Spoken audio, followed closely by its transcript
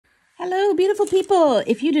Hello, beautiful people.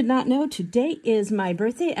 If you did not know, today is my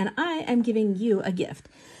birthday and I am giving you a gift.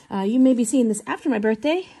 You may be seeing this after my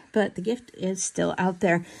birthday, but the gift is still out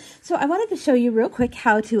there. So I wanted to show you real quick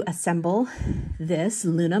how to assemble this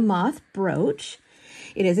Luna Moth brooch.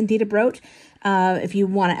 It is indeed a brooch. If you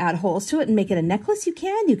want to add holes to it and make it a necklace, you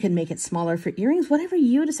can. You can make it smaller for earrings, whatever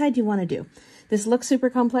you decide you want to do. This looks super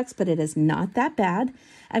complex, but it is not that bad.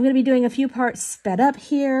 I'm going to be doing a few parts sped up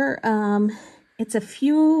here. It's a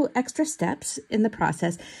few extra steps in the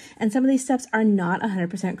process, and some of these steps are not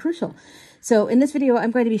 100% crucial. So in this video, I'm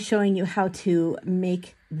going to be showing you how to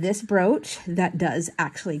make this brooch that does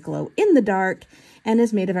actually glow in the dark and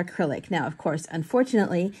is made of acrylic. Now, of course,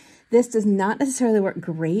 unfortunately, this does not necessarily work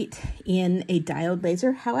great in a diode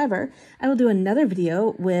laser. However, I will do another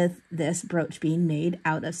video with this brooch being made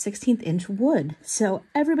out of 16th inch wood. So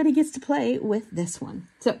everybody gets to play with this one.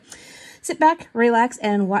 So sit back, relax,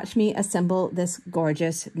 and watch me assemble this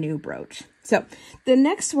gorgeous new brooch. So the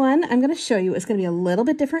next one I'm going to show you is going to be a little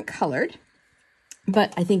bit different colored,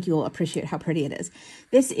 but I think you'll appreciate how pretty it is.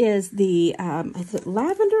 This is the, is it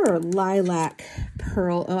lavender or lilac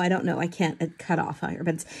pearl? Oh, I don't know. I can't cut off here,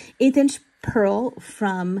 but it's 1/8 inch pearl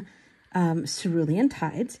from Cerulean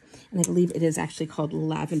Tides. And I believe it is actually called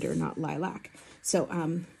lavender, not lilac. So,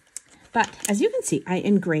 but as you can see, I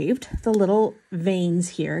engraved the little veins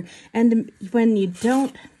here. And when you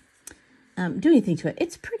don't do anything to it,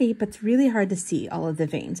 it's pretty, but it's really hard to see all of the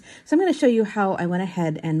veins. So I'm going to show you how I went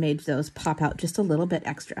ahead and made those pop out just a little bit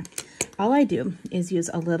extra. All I do is use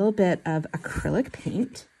a little bit of acrylic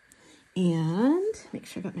paint and make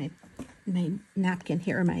sure I got my napkin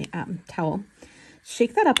here, or my towel.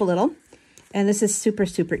 Shake that up a little. And this is super,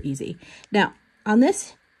 super easy. Now, on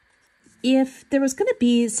this, if there was going to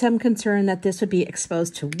be some concern that this would be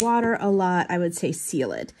exposed to water a lot, I would say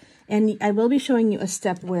seal it. And I will be showing you a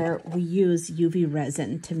step where we use UV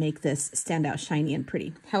resin to make this stand out shiny and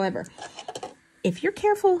pretty. However, if you're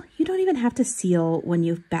careful, you don't even have to seal when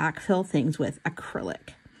you backfill things with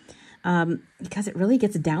acrylic, because it really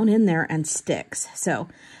gets down in there and sticks. So,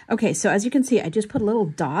 okay, so as you can see, I just put a little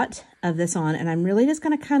dot of this on, and I'm really just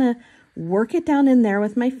going to kind of work it down in there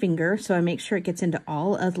with my finger so I make sure it gets into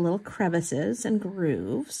all of the little crevices and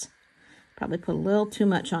grooves. Probably put a little too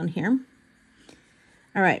much on here.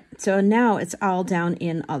 All right, so now it's all down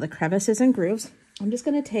in all the crevices and grooves. I'm just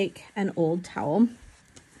going to take an old towel.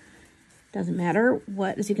 Doesn't matter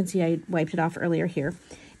what, as you can see, I wiped it off earlier here.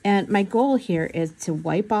 And my goal here is to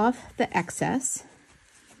wipe off the excess.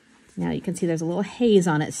 Now you can see there's a little haze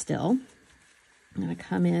on it still. I'm going to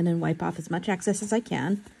come in and wipe off as much excess as I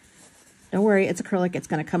can. Don't worry, it's acrylic. It's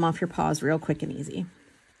going to come off your paws real quick and easy.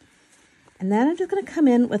 And then I'm just going to come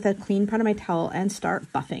in with a clean part of my towel and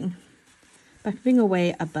start buffing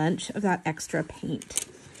away a bunch of that extra paint.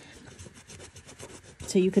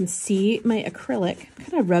 So you can see my acrylic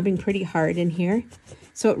kind of rubbing pretty hard in here.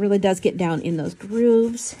 So it really does get down in those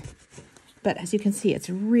grooves. But as you can see, it's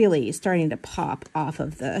really starting to pop off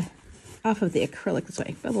of the acrylic this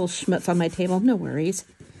way. A little schmutz on my table, no worries.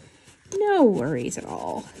 No worries at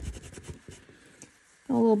all.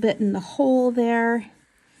 A little bit in the hole there.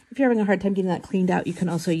 If you're having a hard time getting that cleaned out, you can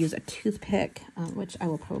also use a toothpick, which I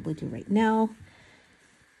will probably do right now.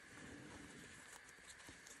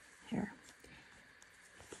 Here.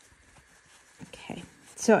 Okay,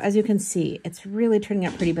 so as you can see, it's really turning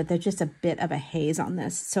out pretty, but there's just a bit of a haze on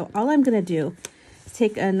this. So all I'm going to do is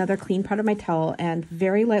take another clean part of my towel and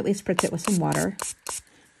very lightly spritz it with some water.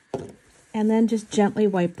 And then just gently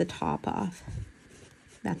wipe the top off.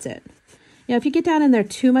 That's it. Now, if you get down in there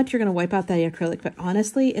too much, you're going to wipe out that acrylic, but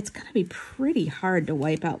honestly, it's going to be pretty hard to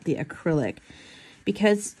wipe out the acrylic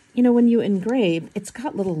because, you know, when you engrave, it's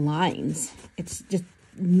got little lines. It's just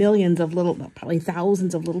millions of little, well, probably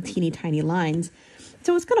thousands of little teeny tiny lines.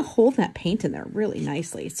 So it's going to hold that paint in there really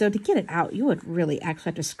nicely. So to get it out, you would really actually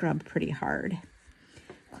have to scrub pretty hard.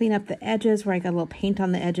 Clean up the edges where I got a little paint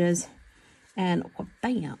on the edges, and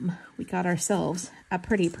bam, we got ourselves a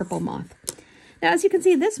pretty purple moth. Now, as you can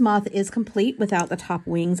see, this moth is complete without the top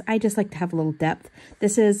wings. I just like to have a little depth.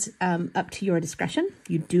 This is up to your discretion.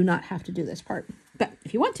 You do not have to do this part, but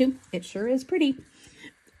if you want to, it sure is pretty.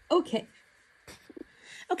 Okay.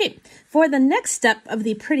 Okay, for the next step of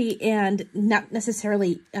the pretty and not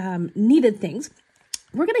necessarily needed things,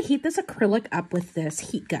 we're going to heat this acrylic up with this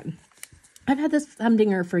heat gun. I've had this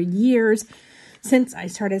humdinger for years, since I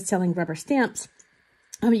started selling rubber stamps.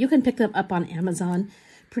 You can pick them up on Amazon.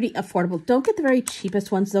 Pretty affordable. Don't get the very cheapest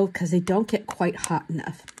ones though, because they don't get quite hot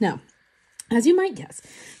enough. Now, as you might guess,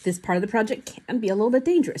 this part of the project can be a little bit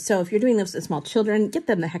dangerous. So if you're doing this with small children, get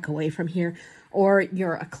them the heck away from here. Or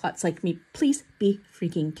you're a klutz like me, please be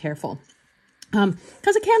freaking careful.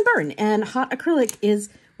 because it can burn, and hot acrylic is,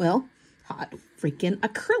 well, hot freaking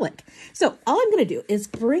acrylic. So all I'm going to do is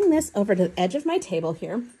bring this over to the edge of my table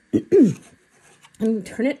here and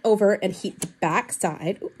turn it over and heat the back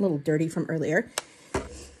side. Ooh, a little dirty from earlier.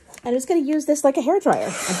 I'm just going to use this like a hairdryer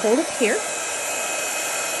and hold it here.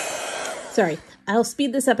 Sorry, I'll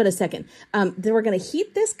speed this up in a second. Then we're going to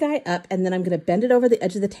heat this guy up, and then I'm going to bend it over the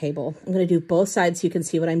edge of the table. I'm going to do both sides so you can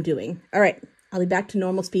see what I'm doing. All right, I'll be back to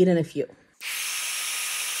normal speed in a few.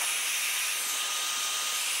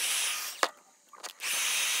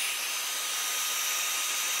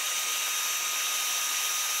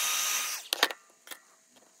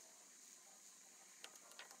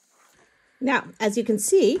 Now, as you can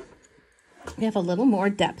see, we have a little more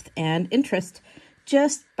depth and interest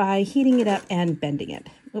just by heating it up and bending it.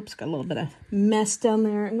 Oops, got a little bit of mess down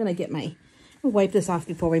there. I'm going to wipe this off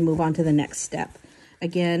before we move on to the next step.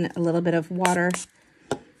 Again, a little bit of water.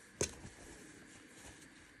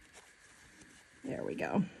 There we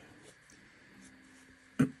go.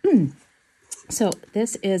 So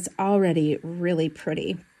this is already really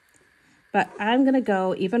pretty. But I'm going to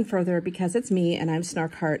go even further because it's me and I'm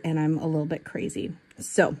Snark Heart and I'm a little bit crazy.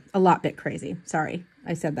 So, a lot bit crazy. Sorry,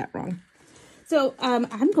 I said that wrong. So,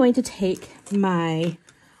 I'm going to take my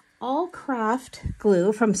all craft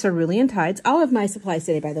glue from Cerulean Tides. All of my supplies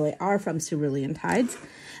today, by the way, are from Cerulean Tides.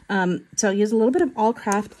 So, I'll use a little bit of all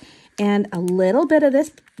craft, and a little bit of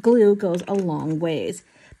this glue goes a long ways.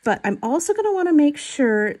 But I'm also going to want to make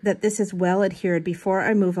sure that this is well adhered before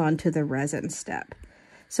I move on to the resin step.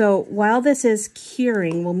 So while this is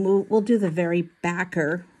curing, we'll do the very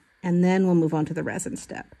backer, and then we'll move on to the resin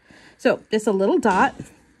step. So just a little dot. I'm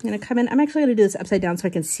going to come in. I'm actually going to do this upside down so I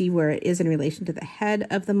can see where it is in relation to the head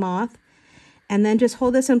of the moth. And then just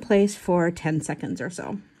hold this in place for 10 seconds or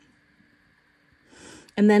so.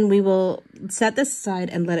 And then we will set this aside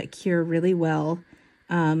and let it cure really well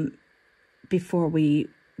before we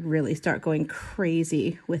really start going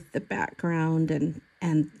crazy with the background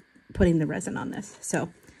and putting the resin on this. So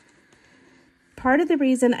part of the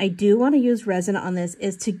reason I do want to use resin on this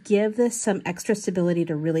is to give this some extra stability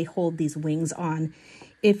to really hold these wings on.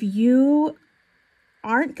 If you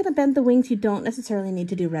aren't going to bend the wings, you don't necessarily need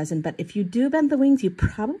to do resin, but if you do bend the wings, you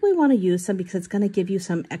probably want to use some because it's going to give you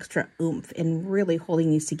some extra oomph in really holding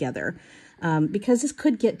these together. Because this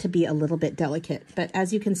could get to be a little bit delicate, but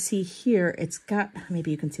as you can see here, it's got, maybe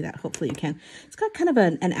you can see that, hopefully you can, it's got kind of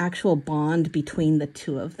an actual bond between the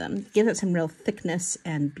two of them. Gives it some real thickness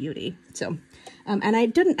and beauty. So, and I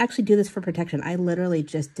didn't actually do this for protection. I literally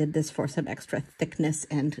just did this for some extra thickness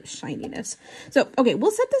and shininess. So, okay, we'll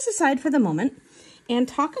set this aside for the moment and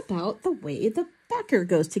talk about the way the backer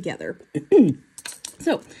goes together.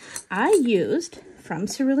 So, I used from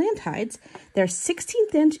Cerulean Tides their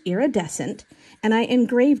 16th inch iridescent, and I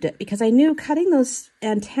engraved it because I knew cutting those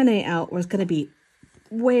antennae out was going to be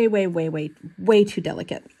way too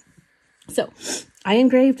delicate. So I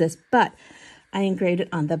engraved this, but I engraved it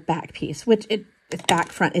on the back piece, which it's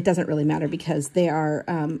back front. It doesn't really matter because they are,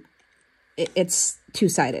 it's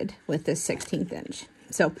two-sided with this 16th inch.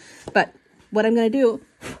 So, but what I'm going to do,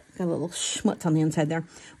 got a little schmutz on the inside there.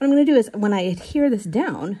 What I'm going to do is when I adhere this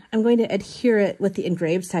down, I'm going to adhere it with the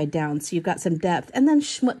engraved side down so you've got some depth, and then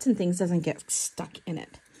schmutz and things doesn't get stuck in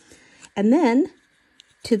it. And then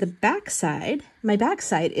to the back side, my back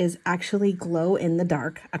side is actually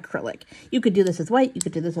glow-in-the-dark acrylic. You could do this with white, you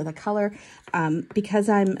could do this with a color. Because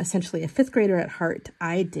I'm essentially a 5th grader at heart,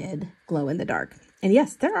 I did glow-in-the-dark. And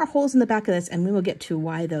yes, there are holes in the back of this, and we will get to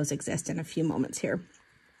why those exist in a few moments here.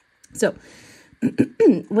 So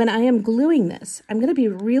when I am gluing this, I'm going to be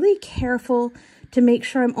really careful to make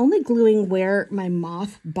sure I'm only gluing where my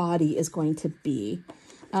moth body is going to be.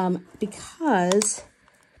 Because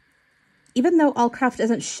even though all craft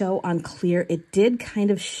doesn't show on clear, it did kind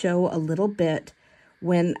of show a little bit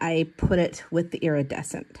when I put it with the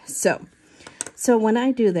iridescent. So when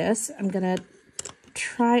I do this, I'm going to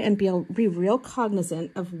try and be real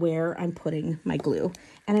cognizant of where I'm putting my glue.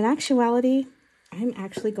 And in actuality, I'm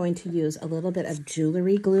actually going to use a little bit of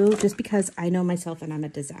jewelry glue just because I know myself and I'm a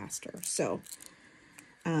disaster. So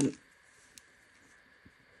I'll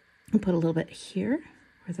put a little bit here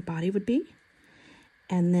where the body would be.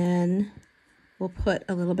 And then we'll put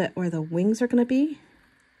a little bit where the wings are going to be.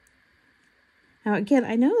 Now, again,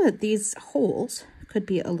 I know that these holes could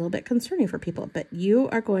be a little bit concerning for people, but you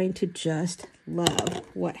are going to just love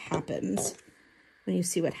what happens when you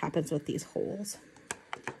see what happens with these holes.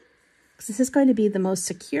 This is going to be the most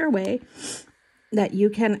secure way that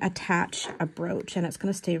you can attach a brooch, and it's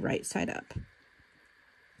going to stay right side up.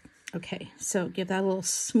 Okay, so give that a little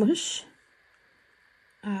smush.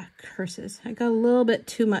 Curses. I got a little bit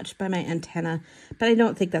too much by my antenna, but I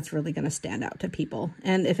don't think that's really going to stand out to people.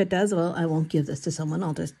 And if it does, well, I won't give this to someone.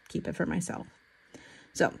 I'll just keep it for myself.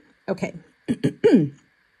 So, okay.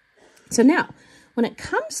 So now, when it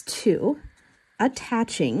comes to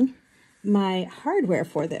attaching my hardware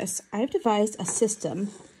for this, I've devised a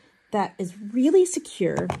system that is really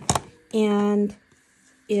secure and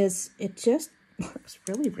it just works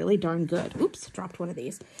really, really darn good. Oops, dropped one of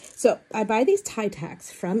these. So I buy these tie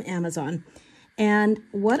tacks from Amazon. And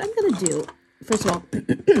what I'm going to do, first of all,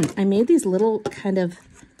 I made these little kind of,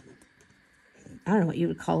 I don't know what you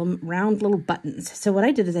would call them, round little buttons. So what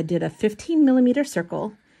I did is I did a 15mm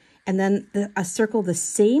circle and then a circle the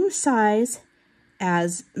same size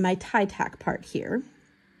as my tie tack part here.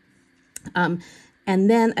 And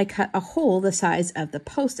then I cut a hole the size of the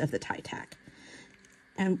post of the tie tack.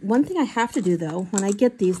 And one thing I have to do though, when I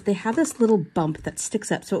get these, they have this little bump that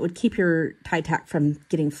sticks up so it would keep your tie tack from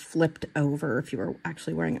getting flipped over if you were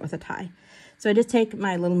actually wearing it with a tie. So I just take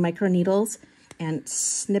my little micro needles and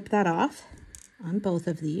snip that off on both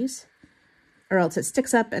of these, or else it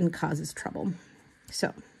sticks up and causes trouble.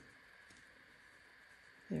 So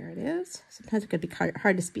there it is. Sometimes it could be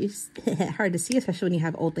hard to see, especially when you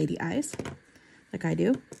have old lady eyes, like I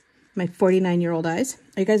do. My 49-year-old eyes.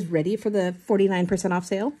 Are you guys ready for the 49% off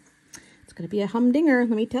sale? It's going to be a humdinger,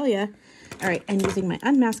 let me tell you. All right, and using my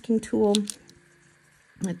unmasking tool,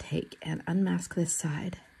 I'm going to take and unmask this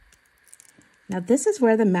side. Now, this is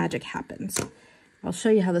where the magic happens. I'll show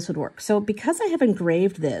you how this would work. So because I have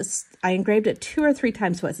engraved this, I engraved it 2 or 3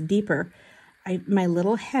 times so it's deeper. My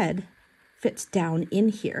little head fits down in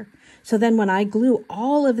here. So then when I glue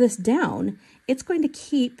all of this down, it's going to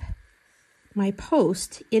keep my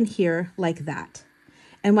post in here like that.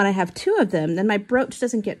 And when I have 2 of them, then my brooch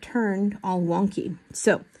doesn't get turned all wonky.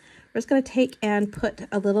 So we're just going to take and put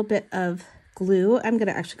a little bit of glue. I'm going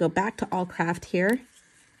to actually go back to All Craft here.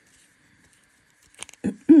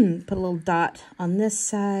 Put a little dot on this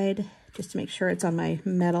side just to make sure it's on my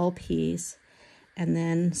metal piece. And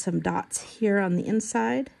then some dots here on the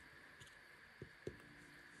inside.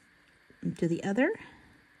 And do the other,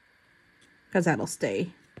 because that'll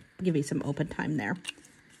stay. Give you some open time there.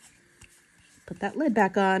 Put that lid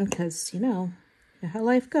back on because you know how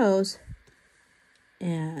life goes.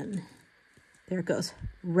 And there it goes,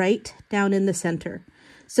 right down in the center.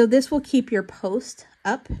 So this will keep your post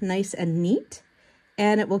up nice and neat,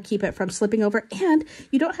 and it will keep it from slipping over. And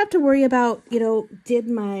you don't have to worry about, you know,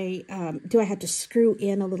 do I have to screw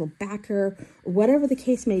in a little backer or whatever the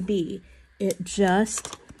case may be. It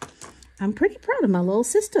just, I'm pretty proud of my little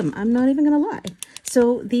system. I'm not even gonna lie.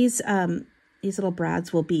 So these little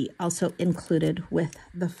brads will be also included with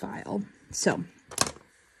the file. So,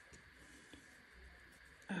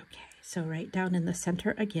 okay, so right down in the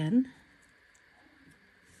center again.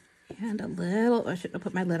 And a little, I shouldn't have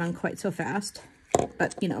put my lid on quite so fast,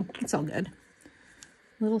 but you know, it's all good.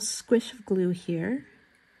 Little squish of glue here.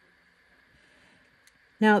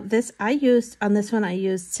 Now this, on this one, I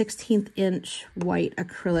used 16th inch white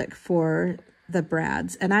acrylic for the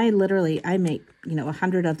brads, and I make, you know,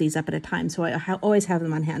 100 of these up at a time, so I always have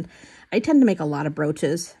them on hand. I tend to make a lot of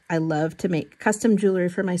brooches. I love to make custom jewelry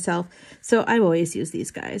for myself, so I always use these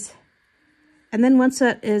guys. And then once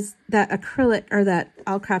that acrylic or that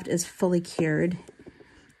All Craft is fully cured,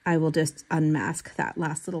 I will just unmask that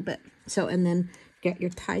last little bit. So, and then get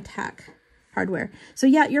your tie tack hardware. So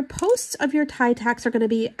yeah, your posts of your tie tacks are going to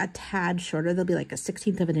be a tad shorter. They'll be like a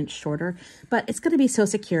 1/16 of an inch shorter, but it's going to be so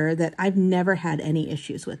secure that I've never had any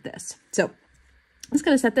issues with this. So I'm just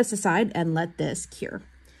going to set this aside and let this cure.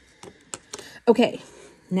 Okay,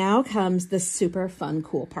 now comes the super fun,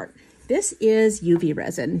 cool part. This is UV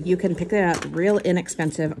resin. You can pick that up real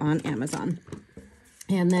inexpensive on Amazon.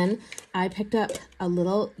 And then I picked up a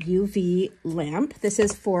little UV lamp. This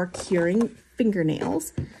is for curing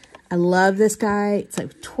fingernails. I love this guy. It's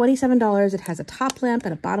like $27. It has a top lamp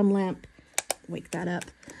and a bottom lamp. Wake that up.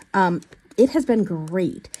 It has been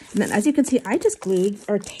great. And then as you can see, I just glued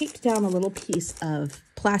or taped down a little piece of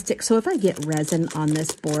plastic. So if I get resin on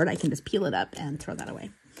this board, I can just peel it up and throw that away.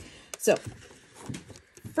 So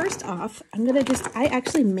first off, I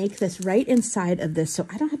actually make this right inside of this so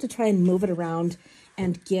I don't have to try and move it around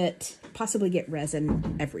and possibly get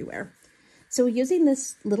resin everywhere. So using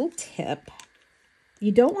this little tip,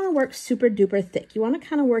 you don't want to work super duper thick. You want to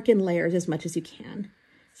kind of work in layers as much as you can.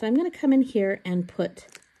 So I'm going to come in here and put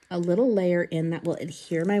a little layer in that will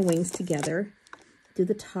adhere my wings together. Do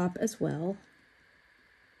the top as well.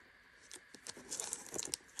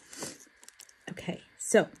 Okay,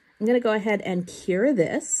 so I'm going to go ahead and cure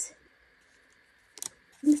this.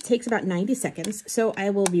 I'm just takes about 90 seconds. So I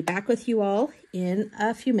will be back with you all in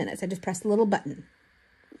a few minutes. I just pressed the little button.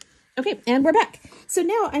 Okay, and we're back. So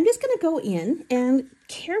now I'm just going to go in and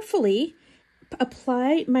carefully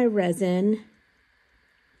apply my resin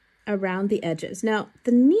around the edges. Now,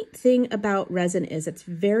 the neat thing about resin is it's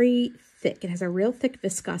very thick. It has a real thick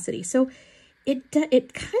viscosity. So it kind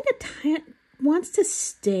of wants to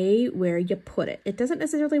stay where you put it. It doesn't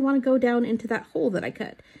necessarily want to go down into that hole that I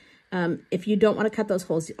cut. If you don't want to cut those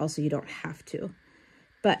holes, also you don't have to.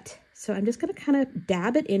 But, so I'm just going to kind of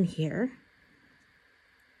dab it in here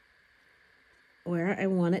where I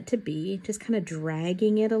want it to be, just kind of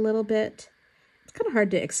dragging it a little bit. It's kind of hard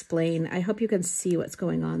to explain. I hope you can see what's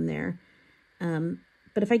going on there.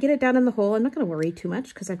 But if I get it down in the hole, I'm not going to worry too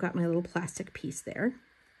much because I've got my little plastic piece there.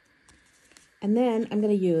 And then I'm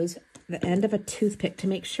going to use the end of a toothpick to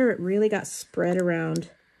make sure it really got spread around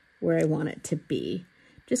where I want it to be.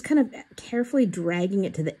 Just kind of carefully dragging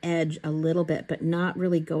it to the edge a little bit, but not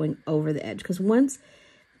really going over the edge. Because once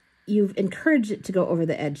you've encouraged it to go over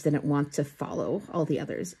the edge, then it wants to follow all the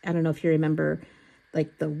others. I don't know if you remember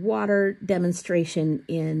like the water demonstration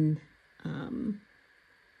in,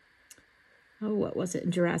 what was it,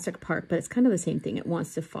 in Jurassic Park, but it's kind of the same thing. It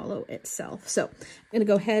wants to follow itself. So I'm going to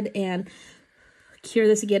go ahead and cure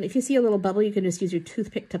this again. If you see a little bubble, you can just use your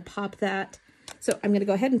toothpick to pop that. So I'm going to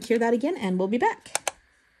go ahead and cure that again, and we'll be back.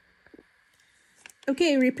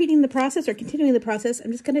 Okay, repeating the process or continuing the process,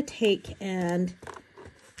 I'm just going to take and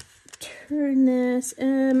turn this,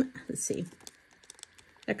 let's see.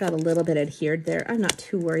 That got a little bit adhered there. I'm not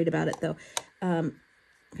too worried about it though. I'm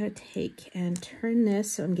going to take and turn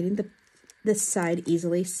this so I'm getting this side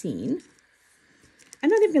easily seen. I'm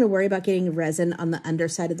not even going to worry about getting resin on the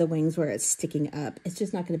underside of the wings where it's sticking up. It's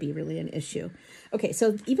just not going to be really an issue. Okay,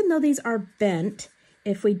 so even though these are bent,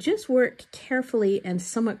 if we just work carefully and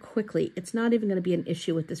somewhat quickly, it's not even going to be an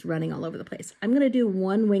issue with this running all over the place. I'm going to do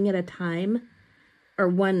one wing at a time, or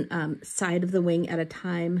one side of the wing at a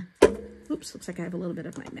time. Oops, looks like I have a little bit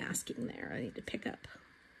of my masking there I need to pick up.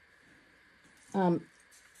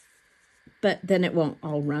 But then it won't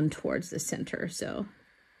all run towards the center, so.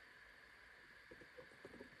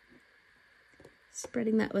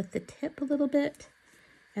 Spreading that with the tip a little bit,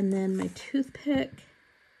 and then my toothpick.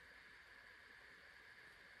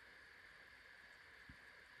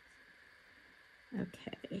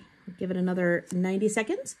 Okay, we'll give it another 90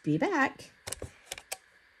 seconds. Be back.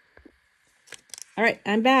 All right,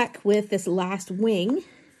 I'm back with this last wing.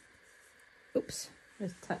 Oops, I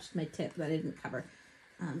just touched my tip that I didn't cover.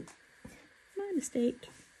 My mistake.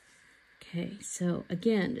 Okay, so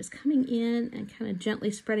again, just coming in and kind of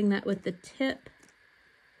gently spreading that with the tip.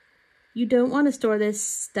 You don't want to store this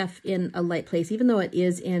stuff in a light place, even though it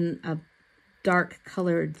is in a dark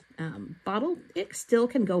colored bottle. It still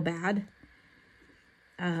can go bad.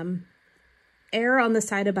 Err on the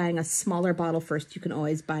side of buying a smaller bottle first. You can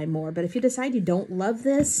always buy more, but if you decide you don't love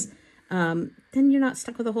this, then you're not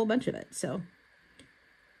stuck with a whole bunch of it. So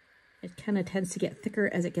it kind of tends to get thicker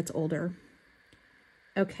as it gets older.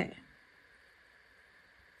 Okay.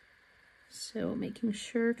 So making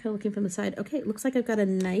sure, kind of looking from the side. Okay, it looks like I've got a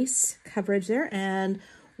nice coverage there, and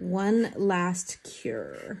one last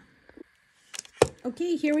cure.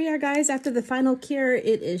 Okay, here we are, guys. After the final cure,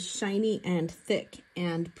 it is shiny and thick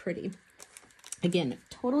and pretty. Again,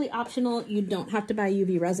 totally optional. You don't have to buy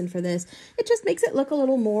UV resin for this. It just makes it look a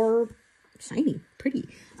little more shiny, pretty.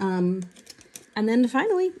 And then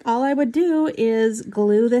finally, all I would do is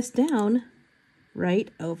glue this down right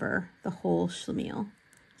over the whole schlemiel.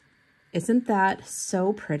 Isn't that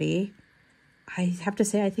so pretty? I have to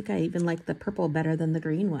say, I think I even like the purple better than the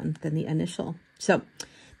green one, than the initial. So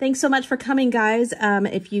thanks so much for coming, guys.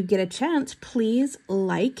 If you get a chance, please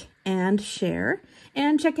like and share.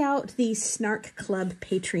 And check out the Snark Club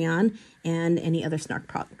Patreon and any other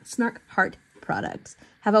Snark Heart products.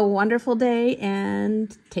 Have a wonderful day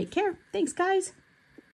and take care. Thanks, guys.